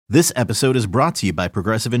This episode is brought to you by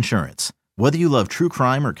Progressive Insurance. Whether you love true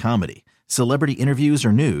crime or comedy, celebrity interviews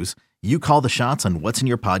or news, you call the shots on what's in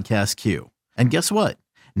your podcast queue. And guess what?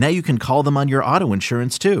 Now you can call them on your auto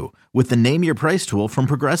insurance too with the Name Your Price tool from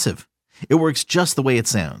Progressive. It works just the way it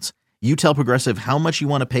sounds. You tell Progressive how much you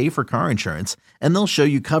want to pay for car insurance, and they'll show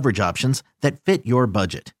you coverage options that fit your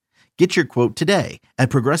budget. Get your quote today at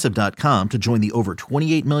Progressive.com to join the over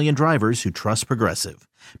 28 million drivers who trust Progressive.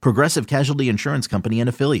 Progressive Casualty Insurance Company and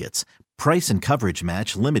Affiliates. Price and coverage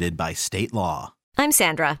match limited by state law. I'm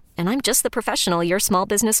Sandra, and I'm just the professional your small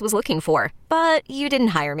business was looking for. But you didn't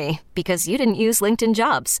hire me because you didn't use LinkedIn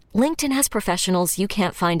Jobs. LinkedIn has professionals you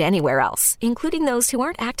can't find anywhere else, including those who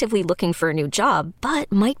aren't actively looking for a new job,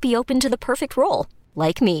 but might be open to the perfect role,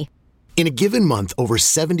 like me. In a given month, over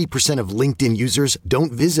 70% of LinkedIn users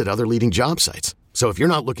don't visit other leading job sites. So if you're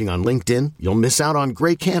not looking on LinkedIn, you'll miss out on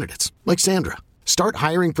great candidates like Sandra. Start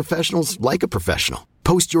hiring professionals like a professional.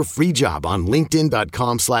 Post your free job on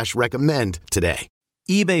linkedin.com/recommend today.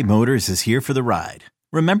 eBay Motors is here for the ride.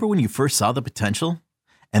 Remember when you first saw the potential?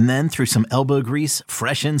 And then through some elbow grease,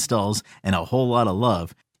 fresh installs, and a whole lot of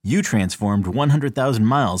love, you transformed 100,000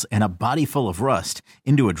 miles and a body full of rust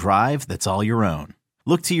into a drive that's all your own.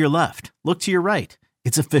 Look to your left. Look to your right.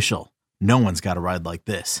 It's official. No one's got a ride like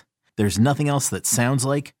this. There's nothing else that sounds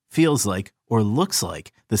like, feels like, or looks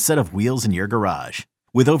like the set of wheels in your garage.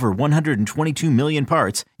 With over 122 million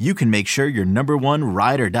parts, you can make sure your number one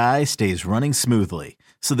ride or die stays running smoothly.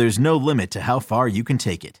 So there's no limit to how far you can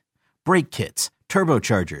take it. Brake kits,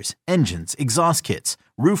 turbochargers, engines, exhaust kits,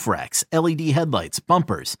 roof racks, LED headlights,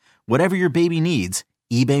 bumpers. Whatever your baby needs,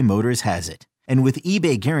 eBay Motors has it. And with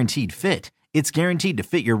eBay Guaranteed Fit, it's guaranteed to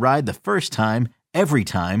fit your ride the first time, every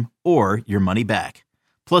time, or your money back.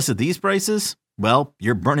 Plus, at these prices, well,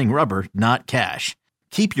 you're burning rubber, not cash.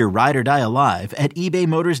 Keep your ride or die alive at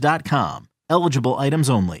ebaymotors.com. Eligible items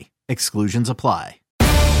only. Exclusions apply.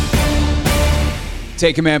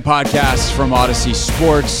 Take Command podcast from Odyssey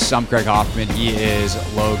Sports. I'm Craig Hoffman. He is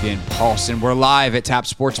Logan Paulson. We're live at Tap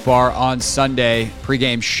Sports Bar on Sunday,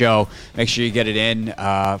 pregame show. Make sure you get it in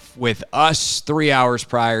with us 3 hours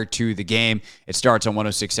prior to the game. It starts on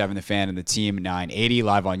 106.7 The Fan and the Team 980,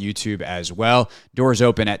 live on YouTube as well. Doors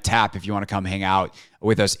open at Tap if you want to come hang out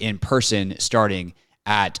with us in person starting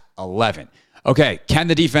at 11. Okay, can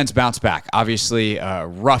the defense bounce back? Obviously, a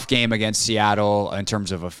rough game against Seattle in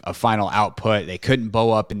terms of a final output. They couldn't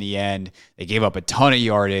bow up in the end. They gave up a ton of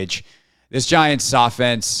yardage. This Giants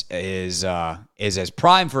offense is as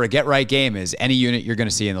prime for a get-right game as any unit you're going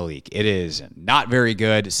to see in the league. It is not very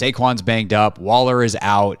good. Saquon's banged up. Waller is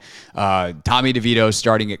out. Tommy DeVito's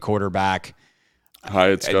starting at quarterback.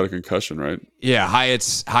 Hyatt's got a concussion, right? Yeah,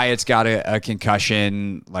 Hyatt's got a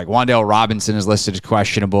concussion. Like, Wan'Dale Robinson is listed as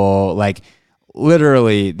questionable. Like,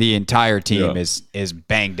 literally the entire team is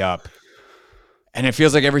banged up. And it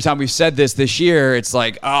feels like every time we've said this year, it's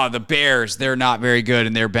like, oh, the Bears, they're not very good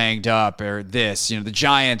and they're banged up, or this. You know, the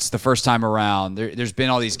Giants, the first time around, there's been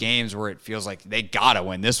all these games where it feels like they got to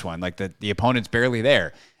win this one. Like, the opponent's barely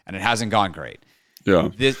there, and it hasn't gone great. Yeah.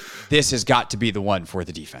 This has got to be the one for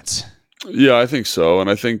the defense. Yeah, I think so. And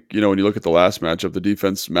I think, when you look at the last matchup, the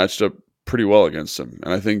defense matched up pretty well against them.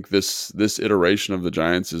 And I think this iteration of the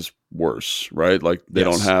Giants is worse, right? Like, they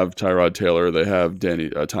don't have Tyrod Taylor. They have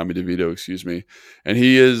Tommy DeVito, and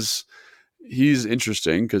he's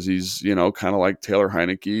interesting because he's, kind of like Taylor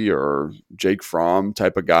Heineke or Jake Fromm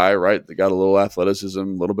type of guy, right? They got a little athleticism, a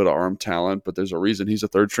little bit of arm talent, but there's a reason he's a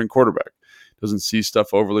third string quarterback. Doesn't see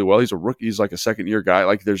stuff overly well. He's a rookie. He's like a second-year guy.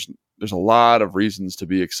 Like, there's a lot of reasons to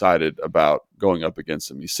be excited about going up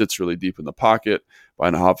against him. He sits really deep in the pocket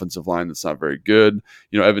behind an offensive line that's not very good.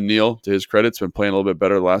 Evan Neal, to his credit, has been playing a little bit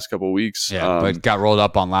better the last couple of weeks. Yeah, but got rolled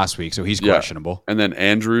up on last week, so he's questionable. And then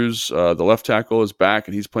Andrews, the left tackle, is back,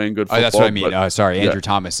 and he's playing good football. Oh, that's what I mean. Andrew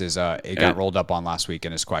Thomas got rolled up on last week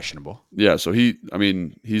and is questionable. Yeah, so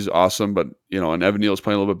he's awesome, but, and Evan Neal is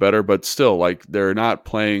playing a little bit better, but still, like, they're not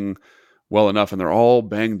playing well enough, and they're all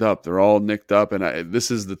banged up. They're all nicked up, and this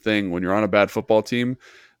is the thing. When you're on a bad football team,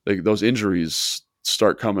 those injuries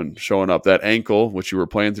start showing up. That ankle, which you were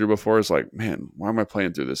playing through before, is like, man, why am I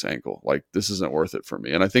playing through this ankle? Like, this isn't worth it for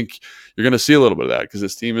me. And I think you're going to see a little bit of that because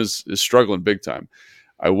this team is struggling big time.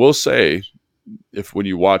 I will say, when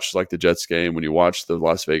you watch like the Jets game, when you watch the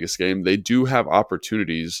Las Vegas game, they do have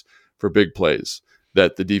opportunities for big plays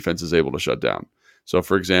that the defense is able to shut down. So,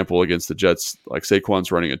 for example, against the Jets, like,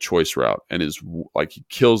 Saquon's running a choice route and is like, he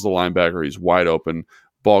kills the linebacker. He's wide open.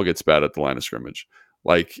 Ball gets bad at the line of scrimmage.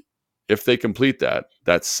 Like, if they complete that,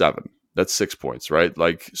 that's 7. That's 6 points, right?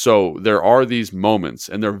 Like, so there are these moments,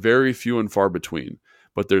 and they're very few and far between.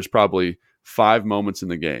 But there's probably 5 moments in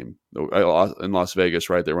the game. In Las Vegas,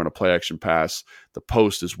 right? They run a play action pass. The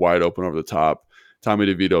post is wide open over the top. Tommy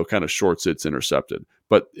DeVito kind of shorts, it's intercepted,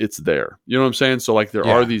 but it's there. You know what I'm saying? So like there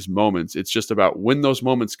are these moments. It's just about when those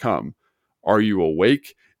moments come, are you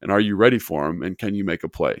awake and are you ready for them? And can you make a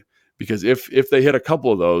play? Because if they hit a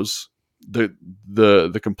couple of those,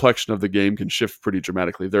 the complexion of the game can shift pretty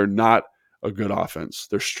dramatically. They're not a good offense.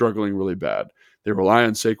 They're struggling really bad. They rely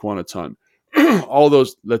on Saquon a ton. All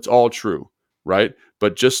those, that's all true, right?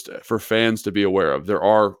 But just for fans to be aware of, there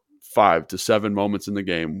are 5 to 7 moments in the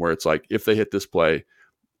game where it's like, if they hit this play,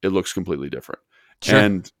 it looks completely different. Sure.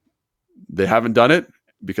 And they haven't done it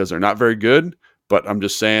because they're not very good, but I'm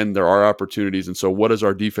just saying there are opportunities. And so what does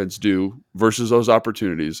our defense do versus those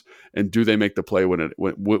opportunities? And do they make the play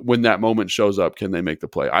when that moment shows up? Can they make the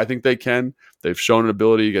play? I think they can. They've shown an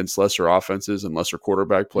ability against lesser offenses and lesser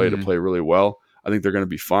quarterback play to play really well. I think they're going to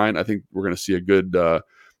be fine. I think we're going to see a good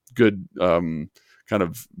kind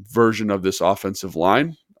of version of this offensive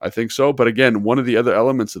line. I think so. But again, one of the other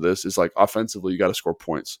elements of this is like offensively, you got to score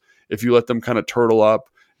points. If you let them kind of turtle up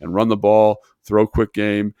and run the ball, throw quick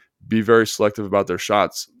game, be very selective about their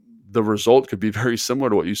shots, the result could be very similar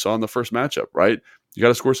to what you saw in the first matchup, right? You got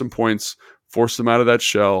to score some points, force them out of that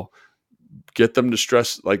shell, get them to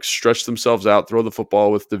stretch themselves out, throw the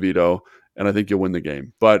football with DeVito, and I think you'll win the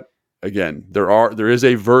game. But again, there is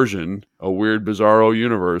a version, a weird, bizarro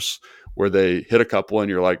universe where they hit a couple and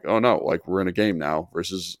you're like, oh no, like we're in a game now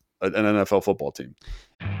versus an NFL football team.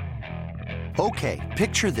 Okay,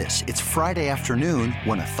 picture this. It's Friday afternoon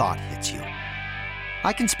when a thought hits you.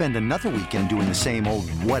 I can spend another weekend doing the same old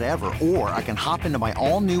whatever, or I can hop into my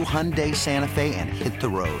all-new Hyundai Santa Fe and hit the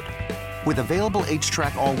road. With available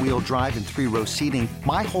H-Track all-wheel drive and 3-row seating,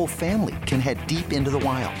 my whole family can head deep into the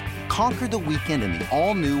wild. Conquer the weekend in the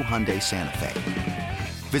all-new Hyundai Santa Fe.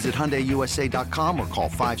 Visit HyundaiUSA.com or call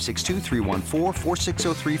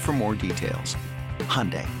 562-314-4603 for more details.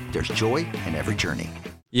 Hyundai, there's joy in every journey.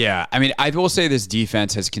 Yeah, I mean, I will say this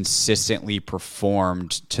defense has consistently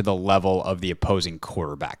performed to the level of the opposing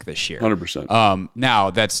quarterback this year. 100%.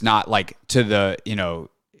 Now, that's not like to the,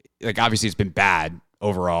 like obviously it's been bad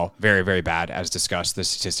overall, very, very bad, as discussed. The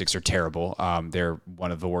statistics are terrible. They're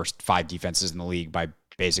one of the worst 5 defenses in the league by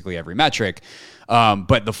basically every metric.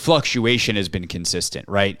 But the fluctuation has been consistent,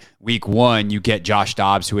 right? Week 1, you get Josh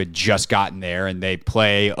Dobbs, who had just gotten there, and they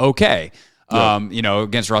play okay.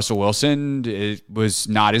 Against Russell Wilson, it was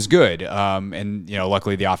not as good.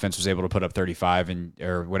 Luckily the offense was able to put up 35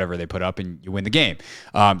 or whatever they put up, and you win the game.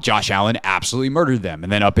 Josh Allen absolutely murdered them,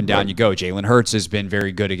 and then up and down you go. Jalen Hurts has been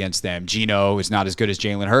very good against them. Geno is not as good as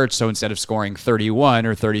Jalen Hurts, so instead of scoring 31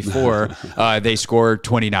 or 34, they scored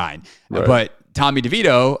 29. Right. But Tommy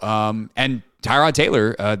DeVito and Tyrod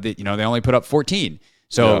Taylor, they only put up 14.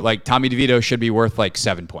 So like Tommy DeVito should be worth like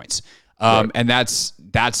 7 points. And that's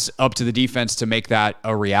up to the defense to make that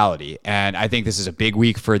a reality. And I think this is a big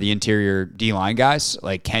week for the interior D-line guys.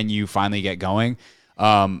 Like, can you finally get going?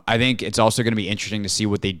 I think it's also going to be interesting to see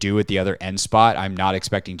what they do at the other end spot. I'm not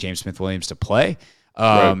expecting James Smith-Williams to play.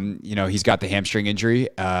 He's got the hamstring injury.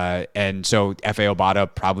 And so F.A.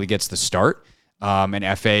 Obata probably gets the start. And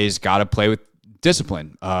F.A.'s got to play with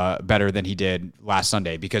discipline better than he did last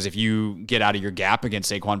Sunday, because if you get out of your gap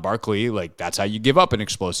against Saquon Barkley, like that's how you give up an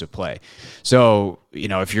explosive play. So,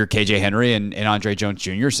 if you're KJ Henry and Andre Jones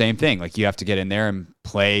Jr., same thing. Like you have to get in there and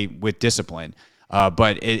play with discipline.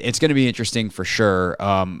 But it's going to be interesting for sure.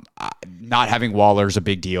 Not having Waller's a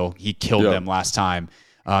big deal. He killed them last time.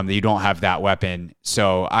 That you don't have that weapon.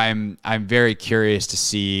 So I'm very curious to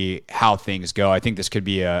see how things go. I think this could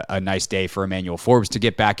be a nice day for Emmanuel Forbes to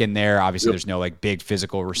get back in there. Obviously, there's no like big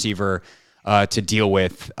physical receiver to deal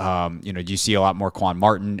with. You see a lot more Quan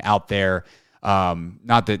Martin out there.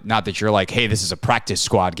 Not that you're like, hey, this is a practice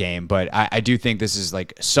squad game, but I do think this is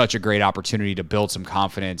like such a great opportunity to build some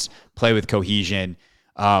confidence, play with cohesion.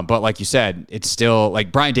 But like you said, it's still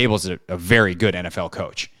like Brian Daboll's a very good NFL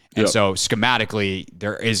coach. And so schematically,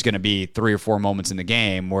 there is going to be 3 or 4 moments in the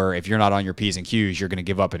game where if you're not on your P's and Q's, you're going to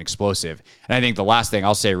give up an explosive. And I think the last thing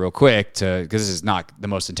I'll say real quick, because this is not the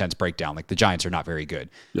most intense breakdown, like the Giants are not very good.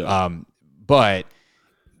 But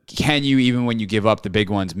can you, even when you give up the big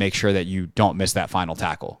ones, make sure that you don't miss that final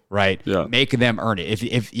tackle, right? Make them earn it.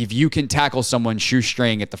 If you can tackle someone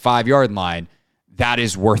shoestring at the 5-yard line, that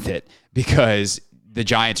is worth it, because the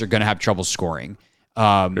Giants are going to have trouble scoring.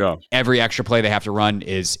 Every extra play they have to run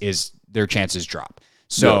is their chances drop.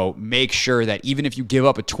 So make sure that even if you give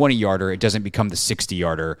up a 20-yarder, it doesn't become the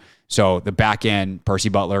 60-yarder. So the back end, Percy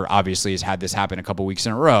Butler obviously has had this happen a couple weeks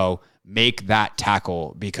in a row. Make that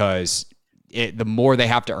tackle, because the more they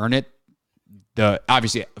have to earn it,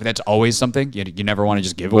 obviously that's always something. You never want to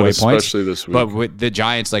just give away points. Especially this week. But with the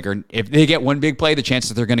Giants, if they get one big play, the chances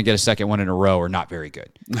that they're going to get a second one in a row are not very good.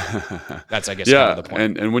 That's, I guess, kind of the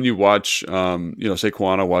point. And when you watch,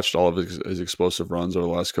 Saquon, I watched all of his explosive runs over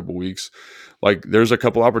the last couple of weeks. Like, there's a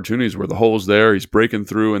couple opportunities where the hole's there, he's breaking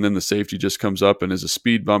through, and then the safety just comes up and is a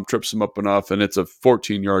speed bump, trips him up enough, and it's a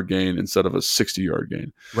 14-yard gain instead of a 60-yard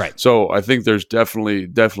gain. Right. So I think there's definitely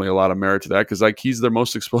a lot of merit to that, because he's their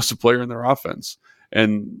most explosive player in their offense.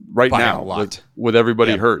 And right now, with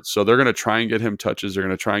everybody hurt, so they're going to try and get him touches. They're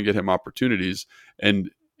going to try and get him opportunities,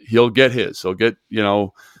 and he'll get his. He'll get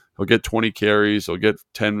 20 carries. He'll get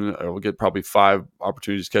 10. He'll get probably 5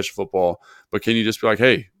 opportunities to catch a football. But can you just be like,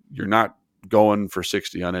 hey, you're not going for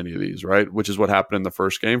 60 on any of these, right? Which is what happened in the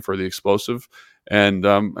first game for the explosive. And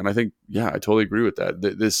I think, I totally agree with that.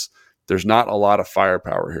 There's not a lot of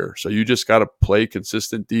firepower here. So you just got to play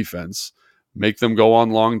consistent defense, make them go on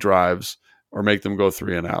long drives, or make them go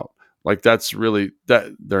 3 and out. Like, that's really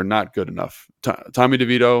that they're not good enough. Tommy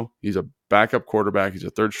DeVito, he's a backup quarterback. He's a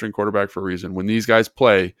third string quarterback for a reason. When these guys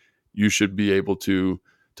play, you should be able to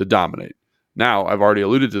dominate. Now,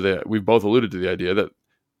 we've both alluded to the idea that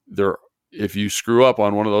if you screw up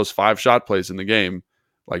on one of those 5 shot plays in the game,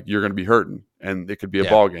 like, you're going to be hurting, and it could be a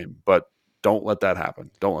ball game. But don't let that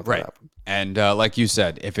happen. Don't let that happen. And like you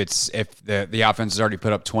said, if the offense has already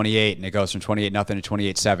put up 28 and it goes from 28-0 to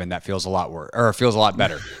 28-7, that feels a lot worse, or it feels a lot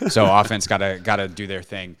better. So offense gotta do their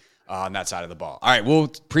thing on that side of the ball. All right, we'll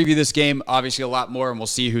preview this game obviously a lot more, and we'll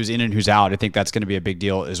see who's in and who's out. I think that's going to be a big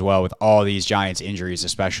deal as well with all these Giants injuries,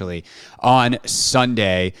 especially on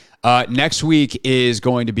Sunday. Next week is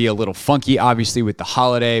going to be a little funky, obviously, with the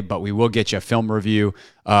holiday, but we will get you a film review,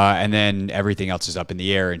 and then everything else is up in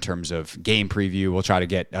the air in terms of game preview. We'll try to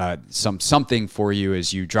get something for you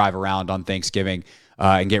as you drive around on Thanksgiving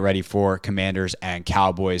and get ready for Commanders and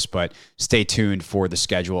Cowboys, but stay tuned for the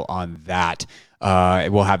schedule on that.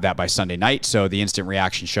 We'll have that by Sunday night. So the Instant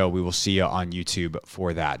Reaction Show, we will see you on YouTube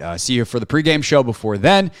for that. See you for the pregame show before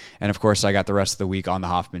then. And of course, I got the rest of the week on the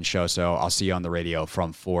Hoffman Show. So I'll see you on the radio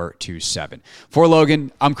from 4 to 7. For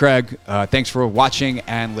Logan, I'm Craig. Thanks for watching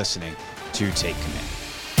and listening to Take Command.